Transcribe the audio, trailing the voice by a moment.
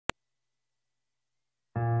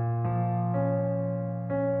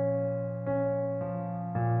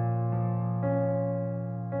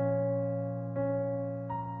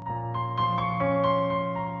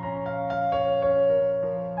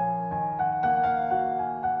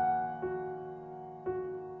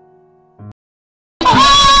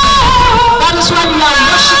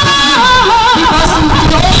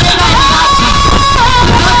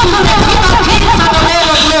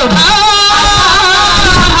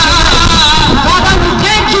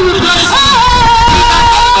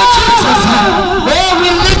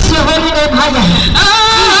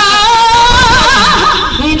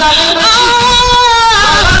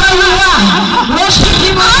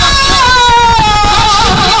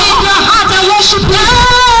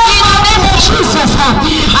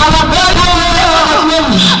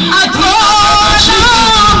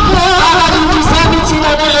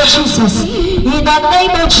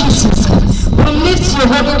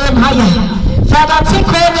fire. Father, take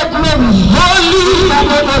all the glory. Holy in the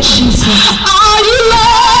name of Jesus. Are you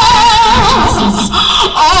Lord?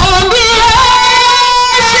 On the earth.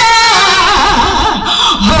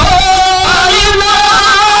 Holy Lord.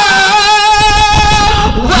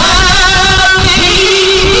 Worthy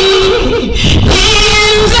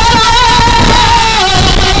is the Lamb.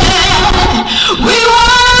 We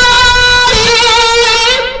worship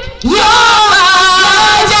your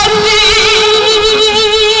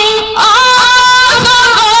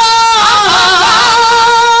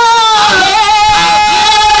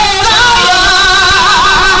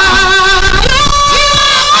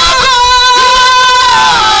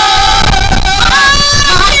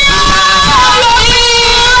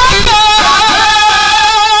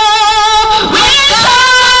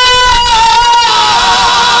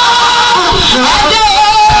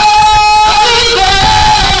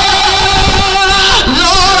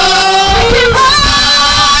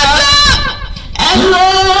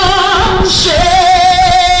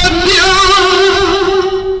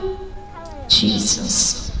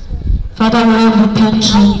Father, Lord, we thank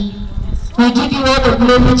you. We give you all the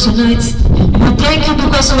glory tonight. We thank you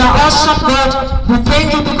because you are awesome, God. We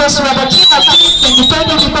thank you because you are the King of Kings, and we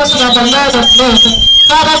thank you because you are the Lord of Lords.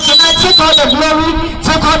 Father, tonight take all the glory,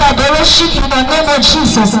 take all the adoration in the name of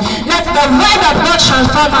Jesus. Let the word of God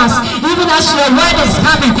transform us, even as your word is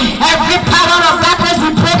coming. Every power of darkness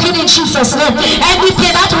be broken in Jesus' name.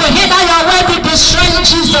 Anything that will hinder your word be destroyed in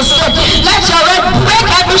Jesus' name. Let your word break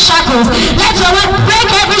every shackles. Let your word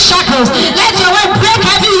break every shackles. Let your word break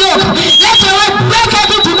every yoke. Let your word break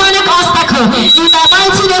every demonic obstacle. In the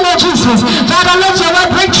mighty name of Jesus. Father, let your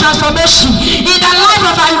word bring transformation in the life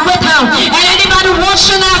of our way down. And anybody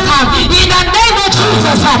watching us, in the name of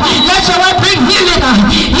Jesus, let your word bring healing.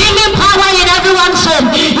 Healing power in everyone's home.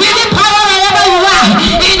 Healing power wherever you are.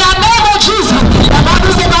 In the name of Jesus. The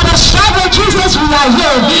Bible says by the stripe of Jesus we are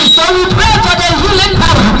healed. So we pray for the healing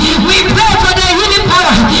power. We pray for the healing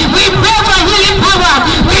power. We pray for healing power.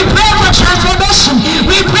 We pray for transformation.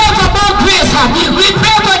 We pray for more grace. We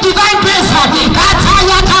pray for divine grace. Every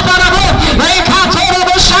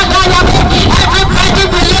person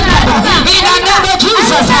be lifted in the name of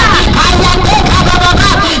Jesus.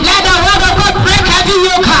 Let the word of God break every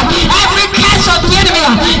yoke, every curse of the enemy,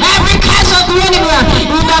 every curse of the enemy.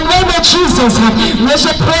 In the name of Jesus, we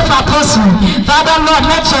should pray for Apostle. Father, Lord,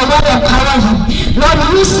 let your word empower him. Lord,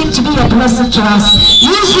 use him to be a blessing to us.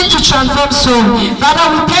 Use him to transform soul. Father,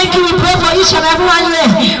 we thank you. We pray for each and every one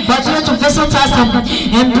here. But you to visit us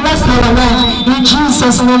and bless our life. In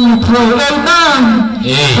Jesus' name we pray. Amen.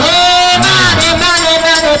 Amen. Amen.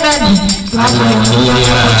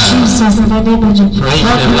 Jesus, in the name of Jesus.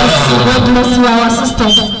 God bless you, our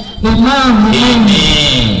sisters. Amen.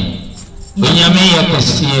 Amen.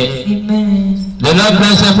 The Lord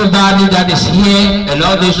bless everybody that is here and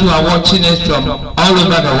all those who are watching us from all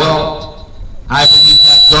over the world. I believe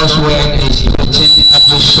that God's word is reaching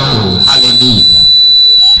every soul. Hallelujah.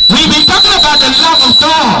 We've been talking about the love of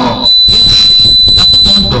God.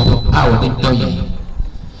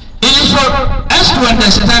 It is for us to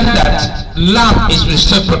understand that love is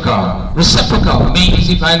reciprocal. Reciprocal means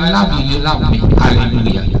if I love you, you love me.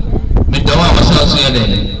 Hallelujah.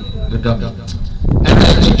 And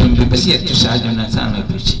let you be perceived to say you not sound like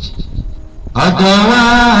preaching. Odawa,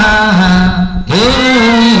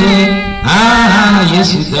 hey,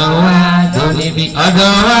 yes, Odawa, don't leave me.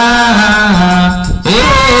 Odawa,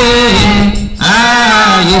 hey,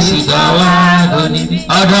 yes, Odawa, don't leave me.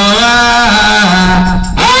 Odawa,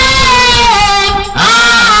 hey,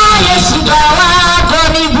 yes, Odawa,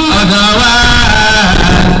 don't leave me. Odawa,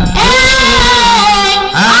 hey,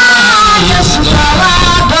 yes, Odawa,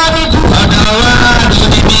 don't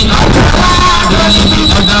leave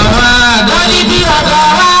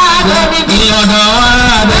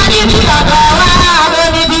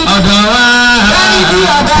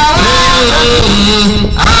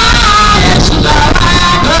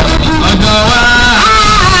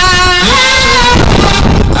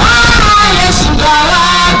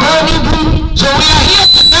me. So we are here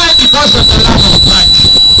tonight because of the love of Christ.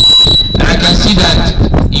 And I can see that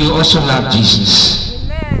you also love Jesus.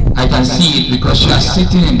 I can see it because you are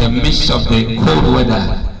sitting in the midst of the cold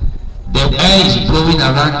weather. The air is blowing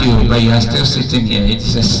around you, but you are still sitting here. It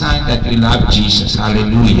is a sign that you love Jesus.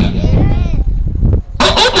 Hallelujah.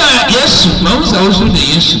 Yes, most also the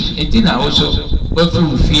yes. It is also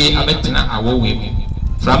through fear. I bet now our way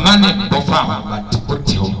from money buffer, but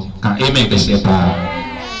put you can amen the same.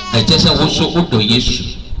 I just also Udo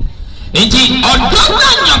yes. It is on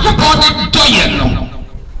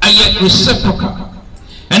I yet reciprocal.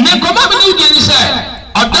 And then come up and you say,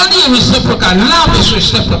 Ordinary reciprocal. Love is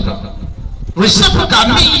reciprocal. Reciprocal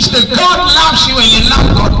means that God loves you and you love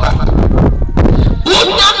God back.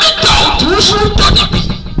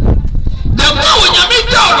 The more when you meet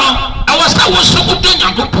down, I was so good doing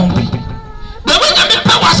your good pumping. The way you meet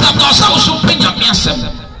powers of no so bring your massam.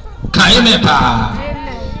 Kaimepa.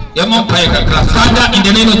 Father, in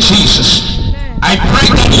the name of Jesus, I pray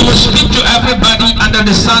that you will speak to everybody under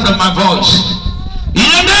the sound of my voice. In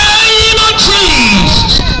the name of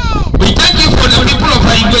Jesus, we thank you for the people of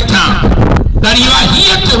Aigwe Town, that you are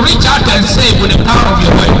here to reach out and save with the power of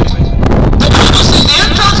your word. The Bible says the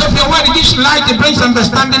entrance of your word gives light, it brings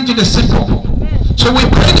understanding to the simple. So we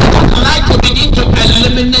pray that the light will begin to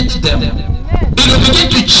eliminate them. It will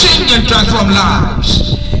begin to change and transform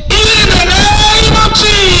lives. In the name of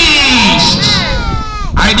Jesus,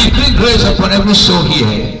 I decree grace upon every soul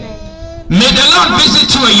here. May the Lord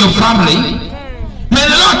visit you and your family. May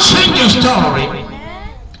the Lord change your story.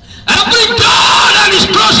 Every door that is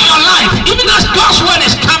closed in your life, even as God's word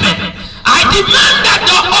is coming, I demand that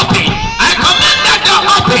door open. I command that door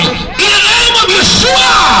open in the name of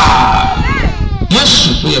Yeshua.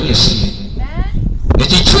 Yes, we are listening.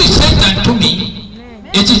 It is true Satan to me.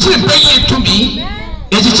 It is true Baye to me.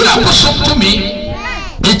 It is true Apostle to me.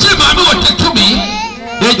 It is true Mama to me.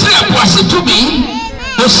 It is true Apostle to me.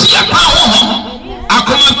 To see a power. A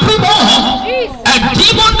common people. A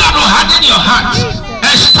demon that will harden your heart.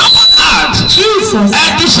 A stubborn heart. A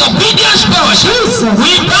disobedient spirit.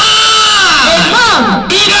 We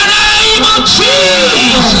bind. In the name of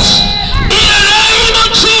Jesus. In the name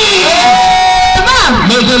of Jesus.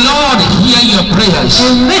 May the Lord hear your prayers.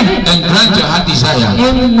 Amen. And grant your heart desire.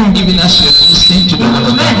 Amen. Even as you are listening to the word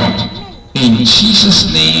of God. In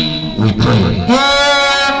Jesus' name we pray.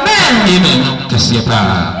 Amen. Amen. Amen.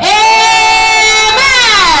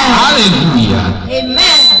 Hallelujah.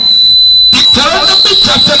 Amen. Deuteronomy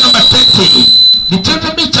chapter number 30.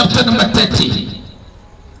 Deuteronomy chapter number 30.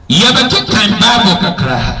 You have a good time Bible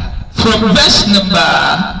kakra. From verse number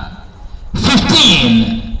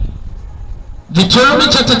 15. Deuteronomy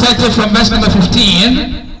chapter 30 from verse number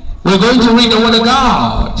 15. We're going to read the word of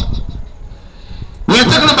God. We're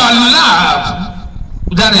talking about love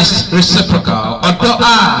that is reciprocal.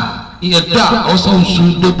 We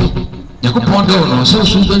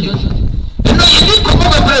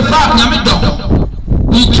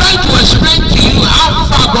try to explain to you how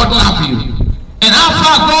far God loves you and how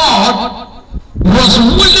far God was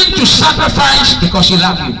willing to sacrifice because he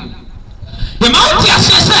loved you. The mountain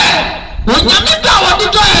says, when you meet our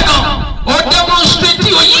design or demonstrate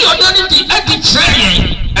you, or done it at the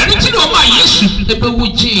train, and it's no my Yeshua, the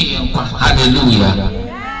Bewitching. Hallelujah.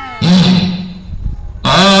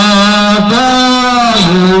 Adore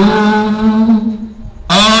you,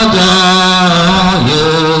 adore you.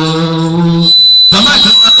 Come on,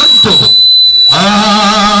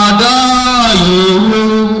 adore you,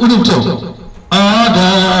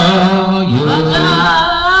 adore you.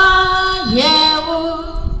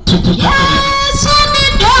 Yes, and the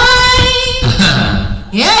die.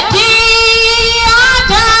 Yet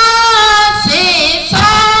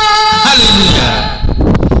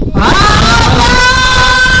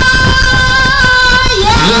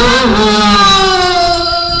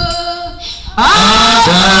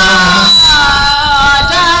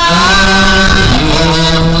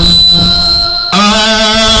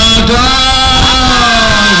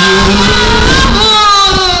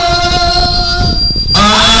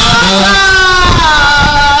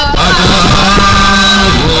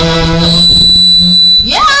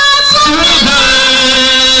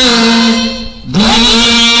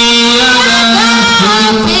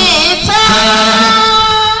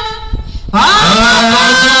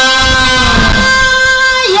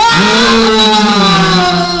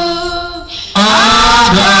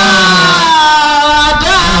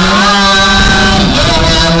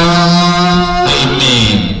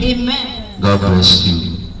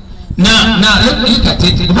look at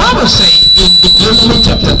it. The Bible says in Deuteronomy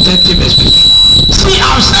chapter 30 verse 15. See,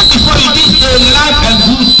 I've said before you this day life and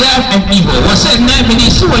good, death and evil. What said name in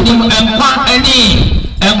this when you and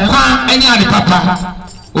any other papa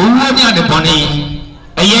or any other bunny.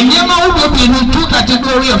 And you never will be in two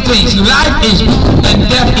category of things. Life is good and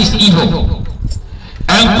death is evil.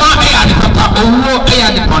 And one other papa or any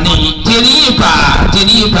other bunny. Tenipa.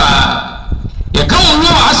 You can't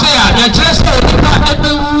know I say you just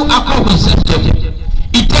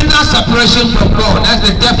eternal separation from God. That's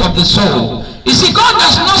the death of the soul. You see, God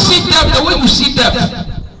does not see death the way you see death.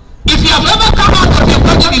 If you have ever come out of your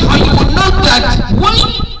body before, you will know that when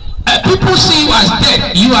people see you as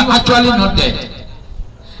dead, you are actually not dead.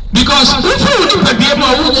 Because if you look at the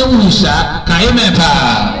amount of Musa, Kaimeba,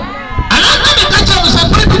 and I'm going to catch up with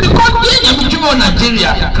somebody because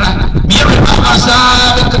Nigeria,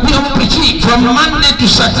 from Monday to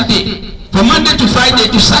Saturday, from Monday to Friday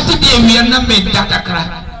to Saturday, we are not made that Accra.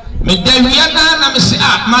 But then we are not say,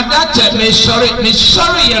 my daughter, me sorry,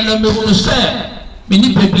 and no me say, me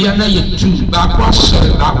need to be another two, backwards,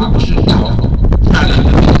 sorry, backwards,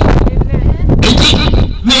 hallelujah.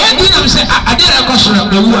 Me I didn't say, I did a question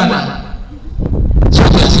of the one. So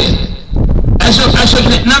I said, I should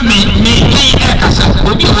not me a cassa,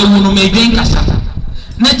 will be a woman may drink cassa.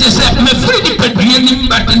 Not just say, me free the pedrian,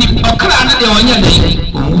 but in the Okra, the one your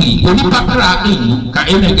we only Pakra in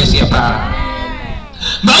Kaimeka.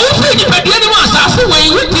 But who free the pedrian was asked away,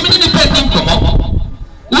 you timid independent come up.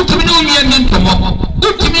 Who timid no young come up.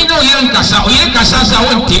 Who timid no young cassa, or young cassa, I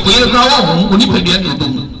won't take away our only pedrian to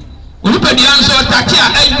do. Unipedian so takia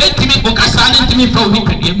and let me Okasan to me for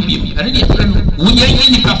Unipedian, and any friend, we are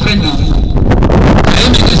any friend.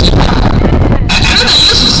 I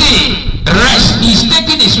used to say, rest is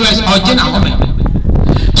taking his rest or general woman.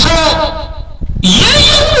 So, you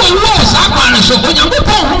was Aquanis, so when you who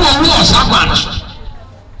was Aquanis.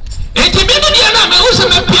 It may be the other also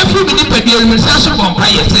a peer through the Unipedian, Mrs.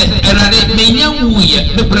 Pompire said, and I may know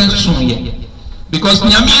the prince soon. Because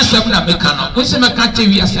Nyamia Sapna Mekano, who said, I can't tell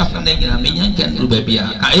you a Sapna, I mean, you can do baby.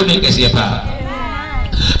 I even get a bar.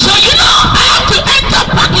 So, you know, I have to enter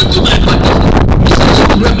back into my body.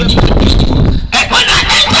 And when I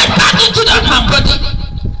entered back into that my body,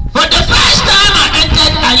 for the first time I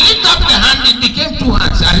entered, I lift up the hand, it became two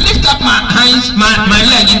hands. I lift up my hands, my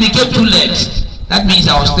leg, it became two legs. That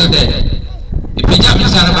means I was still there. The pijama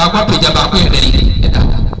is about pijama,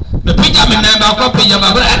 the pijama is about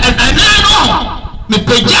pijama, and I know. Me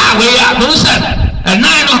peja we are Musan, and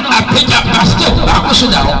I know a peja pastor,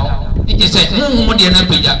 Bakusuda. It is a more than a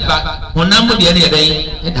peja, but number the other day.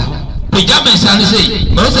 Peja Messan say,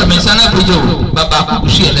 most of Messana Pejo, but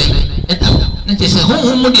Bakushi, it is a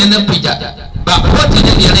home more than a peja, but what in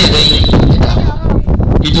the other day?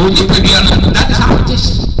 It will be Pegian, that is how it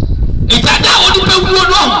is. It had now only been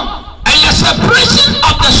wrong, and a separation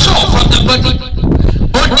of the soul from the body.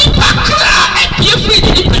 Only Bakra and Yefri.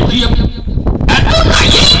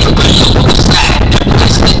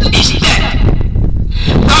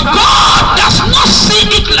 But God does not see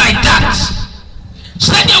it like that.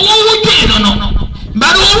 Said the one no.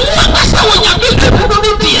 But that's how when you build a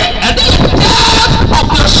community and the death of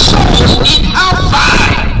your soul in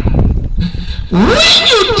hellfire. When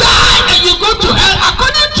you die and you go to hell,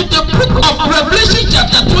 according to the book of Revelation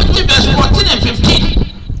chapter 20 verse 14 and 15,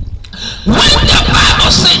 when the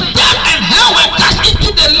Bible says death and hell were cast into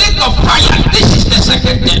the lake of fire, this is the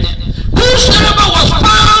second death. Whosoever was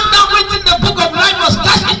found down written in the book of life was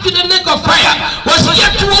cast into the lake of fire, was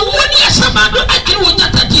yet to a 1 year Sabado. I can watch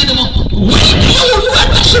that anymore. When you were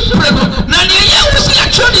the supreme, now you will see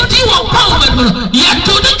actually do one pound, yet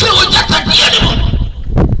to the kill that anymore.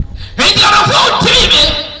 And you are all dreaming,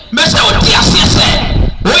 Mr. Otias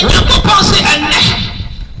said, when you go past it and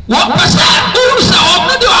what was that? Who's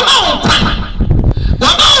our video amount?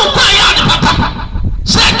 What about Papa?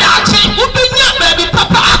 Said that thing would be young baby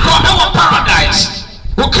Papa our paradise.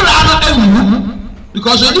 Who crown a woo?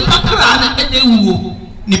 Because only Papa and a woo.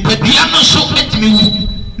 Nipediano so at me.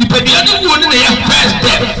 Nipediano won in a first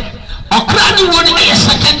death. Or Cranny won in a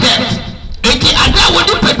second death. And the other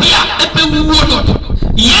one Nipedia at the woo.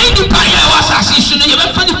 Yea, the Paya was assassin, you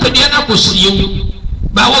ever find the Pediana was you.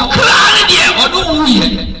 But what crown here or no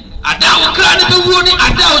woo? Ada Ukraine be woni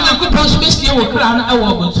ada Onyankopon space ye Ukraine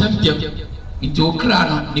awo bonsam jam into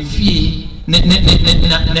Ukraine ne fie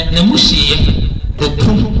ne musie the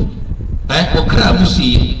tum Ukraine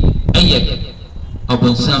musie aye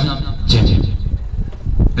obonsam jam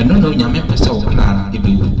eno no nyame pesa Ukraine e be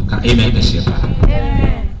wu ka amen be sia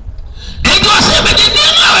amen e go se be de ni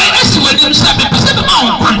ma we esi wani msa be pesa be ma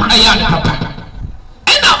won aya ne papa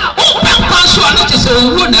ena o pampa so ana che se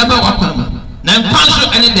wo na ba wakwa na mpanso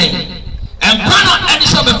anything and pano any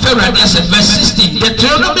sort of Pharaoh verse 16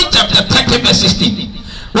 Deuteronomy chapter 30 verse 16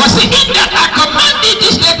 was it in that I commanded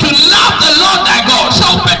this day to love the Lord thy God. So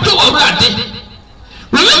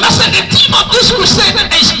remember said the theme of this crusade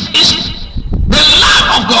is the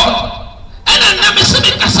love of God, and then love is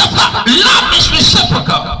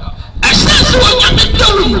reciprocal. I said when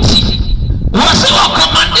you was it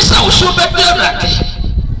command this I will show better.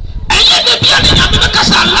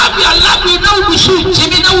 I love you, now we shoot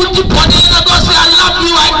Jimmy, now we keep on I love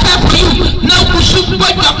you, I care for you.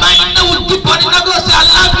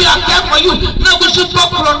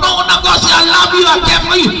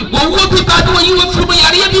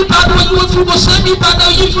 for Sunday, but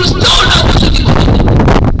now you for stone.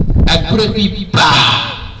 I could be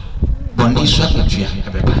bad. Bondi Swapatria,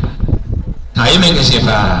 I make a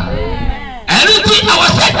safer. Anything I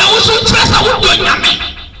was said, I was so trust I would do nothing.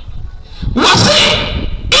 Was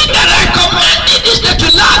it in that I commanded is that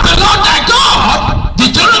to love the Lord thy God,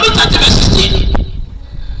 Deuteronomy 30:16,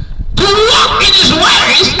 to walk in his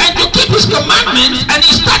ways and to keep his commandments and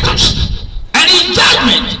his statutes and his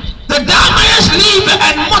judgment, that thou mayest live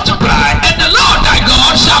and multiply, and the Lord thy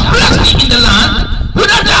God shall bless thee in the land,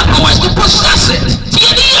 whither thou goest to possess it.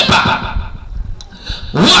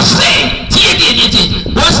 Was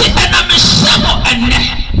it and a Mishamo and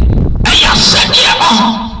I said here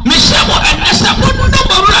on Mishamo and Nessa,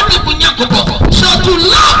 so to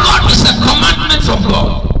love God is a commandment from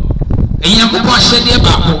God. And Yakuba said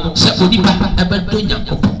about Sapodiba Abadoon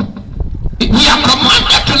Yakuba. We are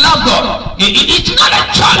commanded to love God. It's not a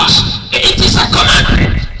choice, it is a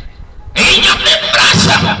commandment. And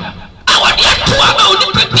Yakuba, our dear two about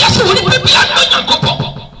the people who prepare Yakuba.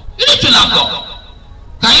 You need to love God.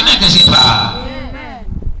 Can you make a zipper?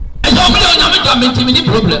 And don't be on any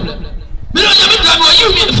problem. We don't have what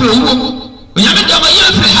you mean for a woman. We haven't done what you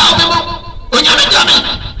for how people. We haven't done it.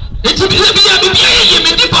 It's a bit of a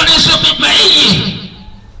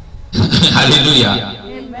hallelujah.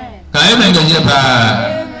 Can you make a zipper?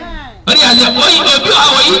 But I said, why you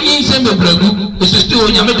are eating some of the it's still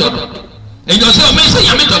on your middle. And you're so missing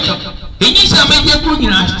your middle. He needs to make your good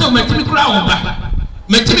in a storm, make me cry.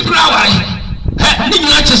 Make me cry. Ni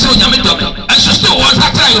nyache so nyame dobe enso still was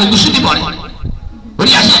atra yo gusu di bone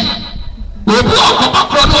ori ase obu okoba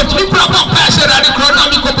kro no timi problem pass ra di kro no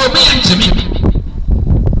mi ko bo me ntimi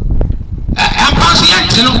am pass ya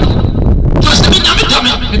ntino to se mi nyame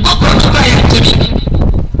dobe mi ko kro no ra ya ntimi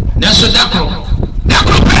na so da kro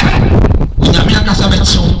pe nyame akasa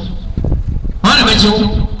betso ona betso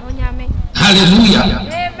nyame hallelujah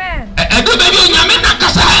amen edo be bi nyame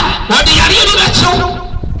nakasa wo di yare ni betso.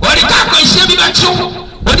 What the car can say about you?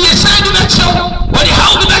 What the side about you? What the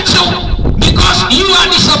how about you? Because you are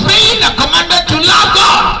disobeying the commandment to love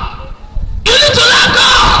God. You need to love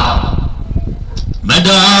God.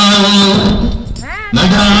 Madam,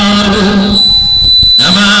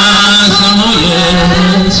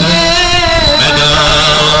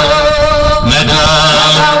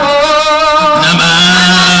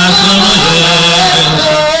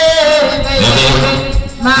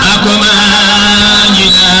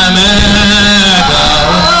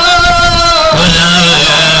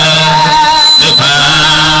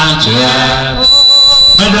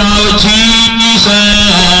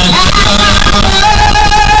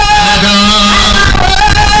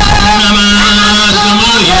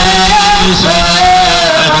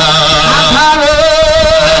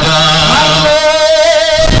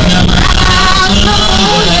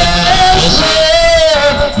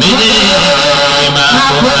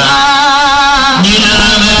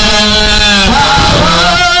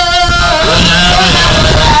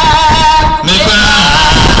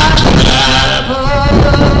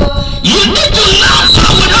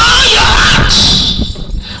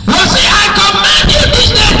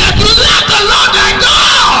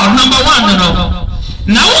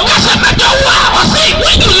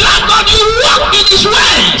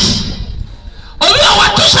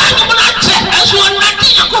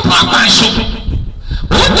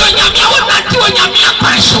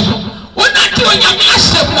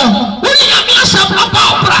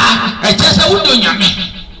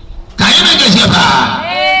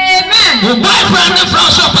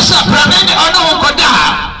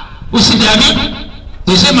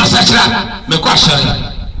 they say Masachra, me question.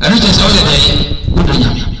 I don't just all the day. Good on you.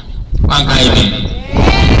 One guy, and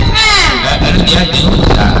the other thing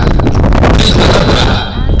is,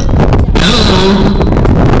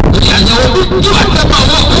 hello. You are the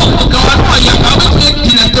power. Go on, I will take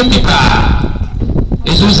in a Tomipa.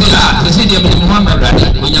 It's Uzilla, the city of Muhammad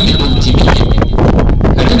Radi, when you meet TV. I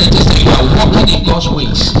didn't just say you are walking in God's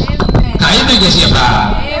ways. Can you make a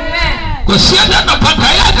zipper? Because no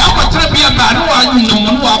Pataya, no Trapia, no one.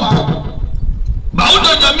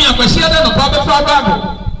 Baudo Jamia, because no Papa,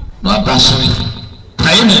 no Basari.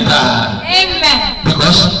 Amen.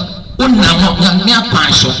 Because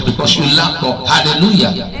because you love God.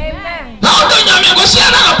 Hallelujah. Baudo Jamia, because no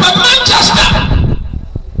Manchester.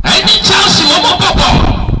 Any Chelsea, Womo Papa.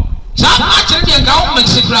 Some actually a government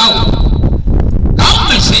crowd.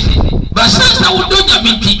 Government city. But since I would do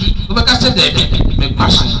Jamiki, because they make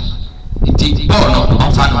passion.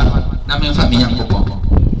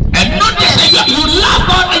 And not just say you love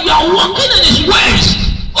God and you are walking in his ways.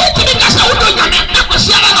 Manchester,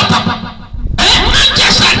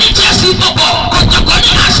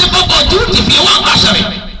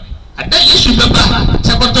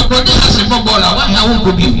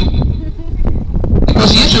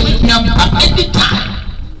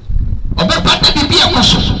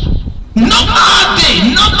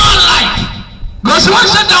 one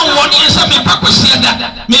said down one year, some me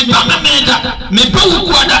pakwasiada, me bamameda, me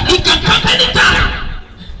bawukwada. He can come anytime.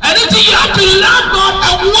 Anything you have to love God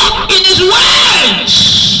and walk in His ways.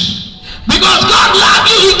 Because God loved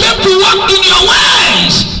you, He came to walk in your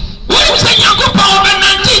ways. What you say, you go power and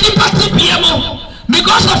the party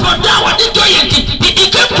because of our down He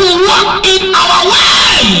came to walk in our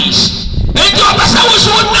ways. And your pastor was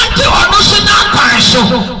so not to or no sinner so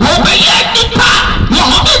obey the path, no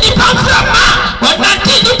obey the path from man, but not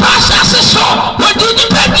the pastor so what did the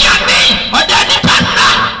penny or that the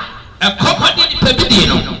partner a commodity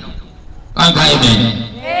pebidino. Amen.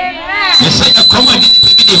 You say a commodity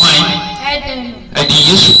pebidino. And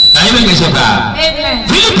Yeshua. Amen.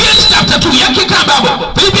 Philippians chapter 2.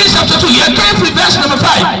 Philippians chapter 2. Verse number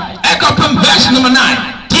 5. Verse number 9.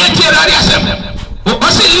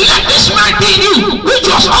 Let this man be in you, which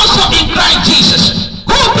was also in Christ Jesus,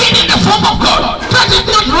 who being in the form of God, thought it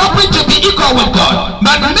not robbery to be equal with God,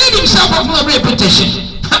 but made himself of no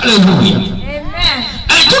reputation. Hallelujah. Amen.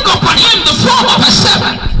 And took upon him the form of a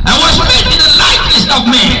servant, and was made in the likeness of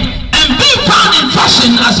men, and being found in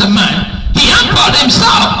fashion as a man, he humbled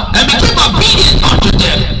himself and became obedient unto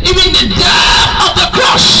death, even the death of the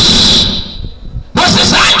cross. Was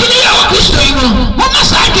this agony of Christ? What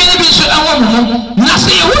must I get in so a woman?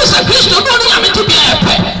 Nothing who is a Christ, no one to be a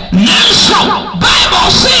pet. Nelson,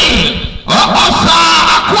 Bible say, of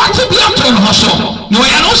what to be up to also. No,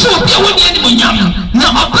 I also be a winning yam.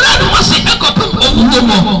 Now, a blood was a couple of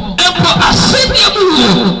women, and for a city of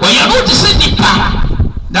you, or you know to sit in power.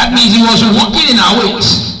 That means he was walking in our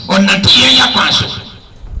ways.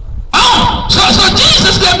 Oh, so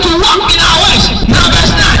Jesus came to walk in our ways. Now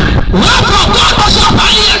verse 9. Wherefore God also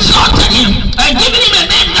highly exalted him and given him a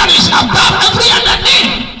name that is above every other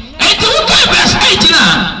name. And to look at verse 8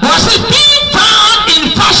 now, was it being found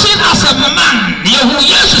in fashion as a man? Yehu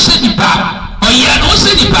Yesu said or Yano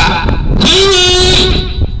said he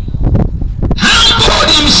humbled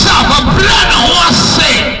himself, a blood on one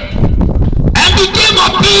side, and became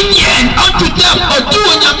obedient unto them, or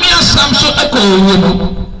doing a mere Samson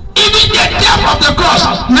echo. Even the death of the cross.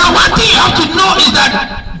 Now one thing you have to know is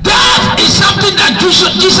that death is something that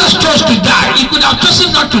Jesus chose to die. He could have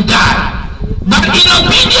chosen not to die, but in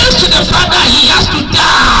obedience to the Father, he has to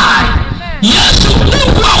die. Yes,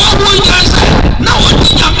 now what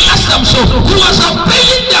did he was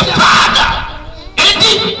obeying the Father. And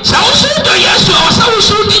Yeshua was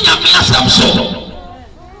also doing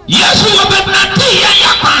Yeshua but not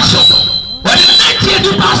what is not here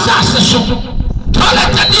to pass us.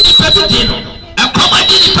 Toilet at the Pepitino, a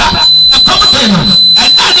commodity path, a commodino,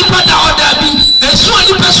 and any part of that be, and so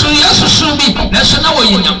any person yes to sue me, that's no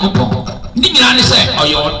way in your couple. Nigani said, or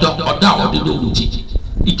your dog or down the lunatic.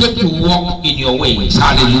 He came to walk in your ways.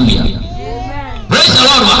 Hallelujah. Praise the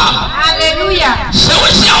Lord. Hallelujah. So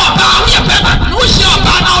we see our power, we see our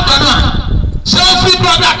power out on one. So if we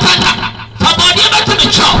brought that thunder, for body to the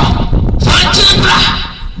chop, Fanchibra,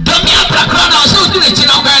 Domiabra crown, or so do it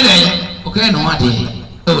in our belly. Okay, no idea.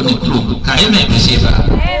 Oh, the clue. Can you make me say that?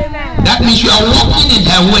 That means you are walking in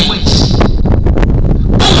her ways.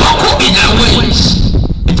 Walk in her ways.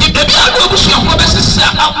 If you are going to go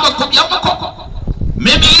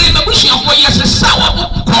maybe you're going to go yes, a sour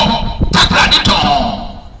call. Takradito.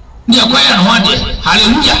 Near where and one day.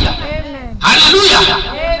 Hallelujah. Hallelujah.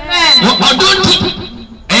 What don't you?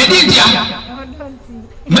 Editia.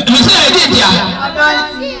 Mr. Editia.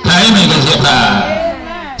 Can you make me say that?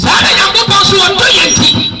 Sada Yankupon so on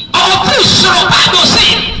doyenti or fish so Bible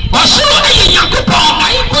say or so a Yankupon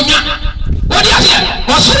Ikonya. What do you say?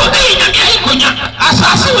 Or so a Ikonya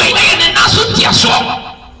Assassin way and Nasu Tiaso.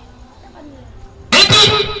 Maybe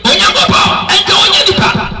Onyakopo and Onyadipa.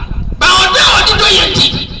 But on the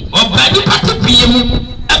doyenti or Badi Patu PM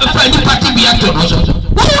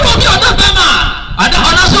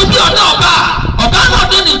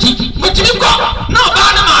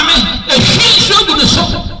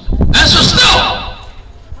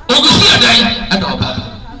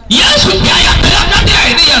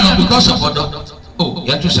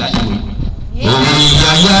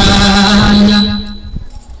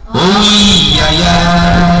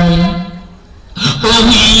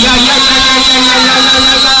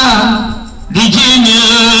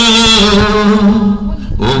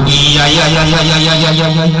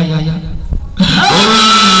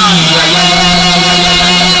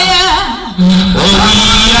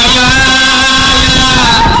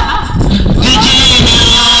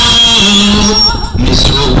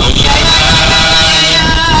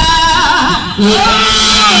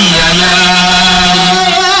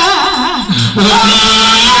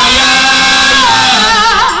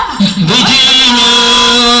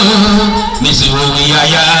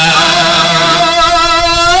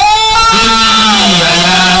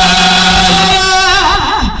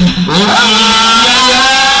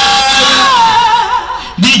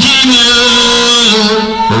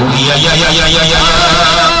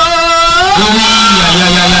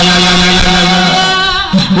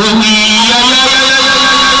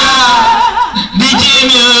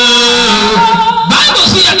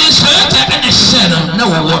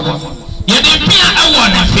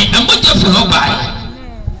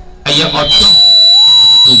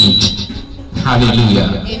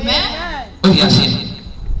Hallelujah. Amen. Oh, yes.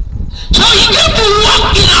 So he came to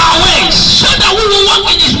walk in our ways so that we will walk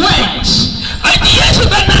in his ways. And yes,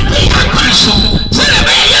 but not the Yakwaso. So the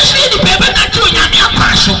way yes, the paper not to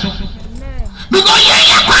Yakwaso. Because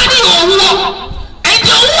Yakwani or war. And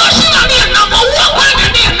the washing on the number one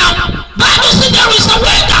and the number. Bible says there is a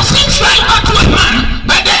way that seems right unto a man,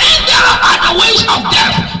 but the end thereof are the ways of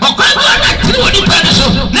death. Or can you not through the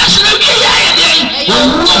pedestal? National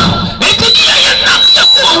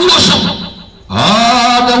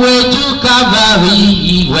all the way to Calvary,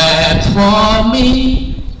 he wept for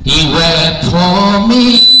me. He wept for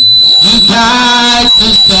me. He died to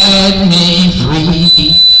set me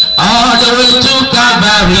free. All the way to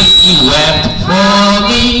Calvary, he wept for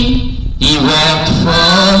me. He wept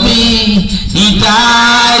for me. He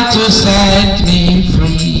died to set me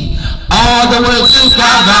free. All the way to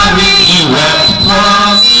Calvary, he wept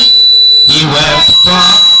for me. He wept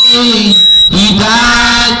for me. He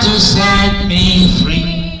died to set me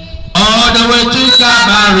free. All the way to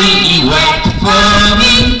Calvary, he wept for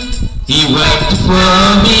me. He wept for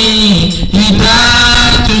me. He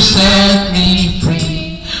died to set me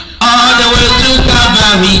free. All the way to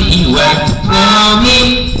Calvary, he wept for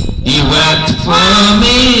me. He wept for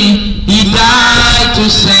me. He died to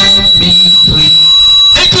set me free.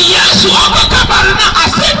 And yes, Calvary,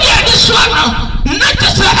 I said, yeah, this one, not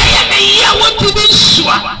just a year, what to be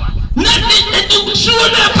sure.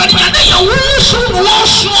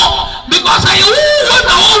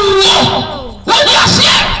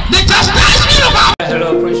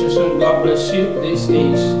 Hello, precious son. God bless you. This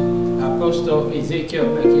is Apostle Ezekiel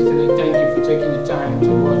Melchisedec. Thank you for taking the time to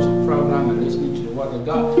watch the program and listening to the word of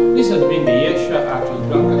God. This has been the Yeshua Active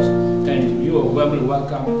Broadcast, and you are warmly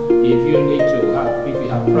welcome. If you need to have, if you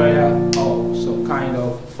have prayer or some kind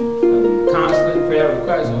of counseling, prayer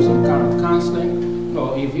requests or some kind of counseling,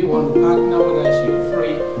 or if you want to partner with us, you're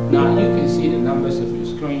free. Now you can see the numbers of your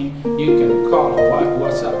screen. You can call or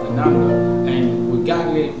WhatsApp the number, and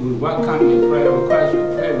we welcome your prayer requests. We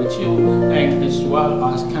pray with you, and as well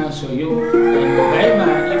as counsel you. And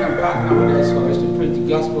amen, you can partner with us for us to preach the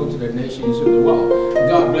gospel to the nations of the world.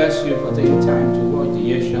 God bless you for taking time to watch the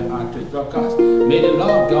Yeshua Active Broadcast. May the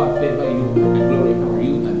Lord God favor you and glorify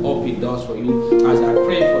you and open doors for you. As I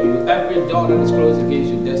pray for you, every door that is closed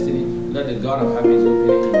against your destiny, let the God of heavens open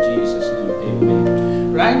it in Jesus' name.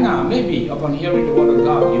 Amen. Right now, maybe upon hearing the word of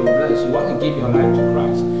God, you're blessed. You want to give your life to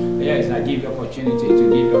Christ. Yes, I give you opportunity to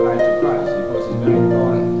give your life to Christ because it's very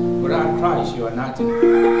important. Without Christ, you are nothing.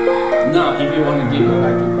 Now, if you want to give your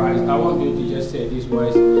life to Christ, I want you to just say these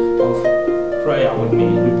words of prayer with me.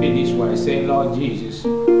 Repeat these words. Say, Lord Jesus,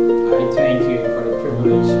 I thank you for the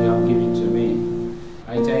privilege you have given to me.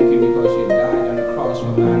 I thank you because you died on the cross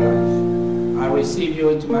for my life. I receive you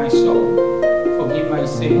into my soul. Forgive my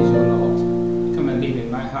sins, O Lord. Come and live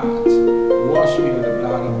in my heart. Wash me with the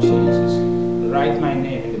blood of Jesus. Write my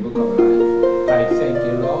name in the book of life. I thank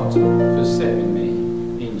you, Lord, for saving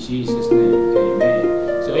me. In Jesus' name,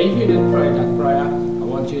 amen. So if you did pray that prayer, I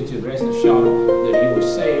want you to rest assured that you were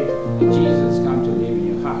saved, that Jesus come to live in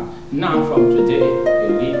your heart. Now from today,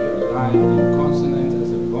 you live your life in consonance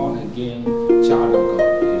as a born-again child of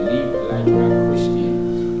God. You live like you are a Christian.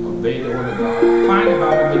 Obey the word of God. Find a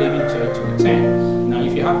Bible-believing church to attend. Now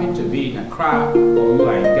if you happen to be in Accra or you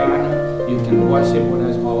are in Ghana, you can worship with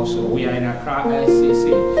us also. We are in Accra,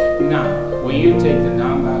 SCC. Now, when you take the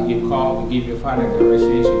number, you call, we give your father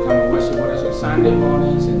directions, you come and worship with us on Sunday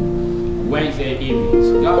mornings and Wednesday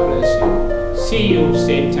evenings. God bless you. See you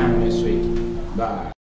same time next week. Bye.